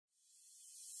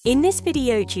In this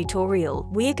video tutorial,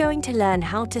 we are going to learn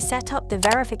how to set up the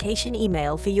verification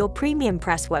email for your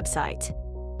PremiumPress website.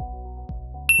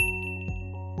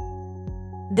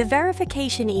 The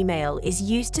verification email is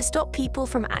used to stop people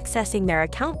from accessing their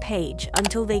account page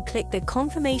until they click the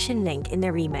confirmation link in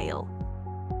their email.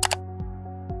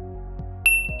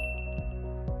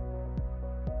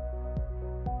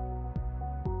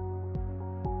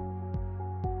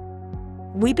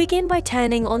 We begin by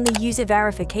turning on the User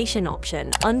Verification option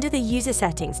under the User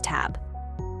Settings tab.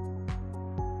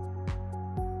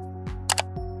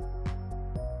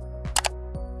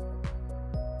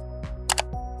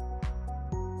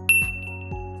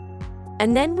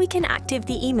 And then we can activate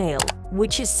the email,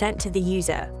 which is sent to the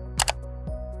user.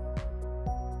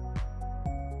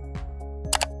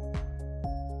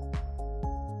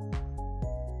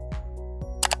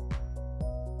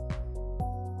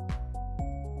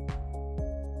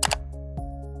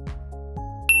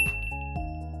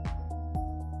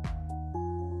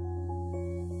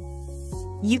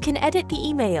 You can edit the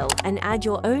email and add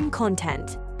your own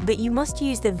content, but you must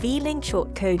use the V-link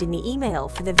shortcode in the email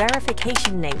for the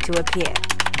verification link to appear.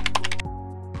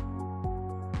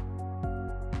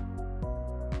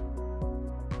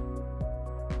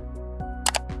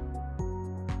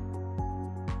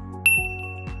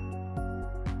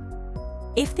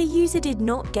 If the user did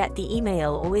not get the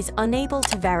email or is unable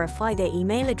to verify their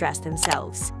email address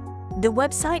themselves, the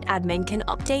website admin can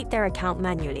update their account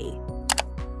manually.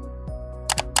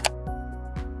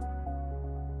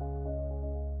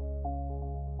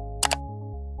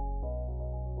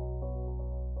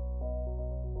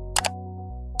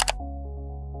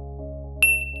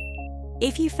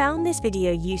 If you found this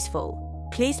video useful,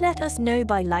 please let us know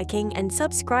by liking and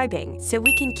subscribing so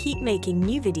we can keep making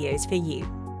new videos for you.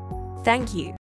 Thank you.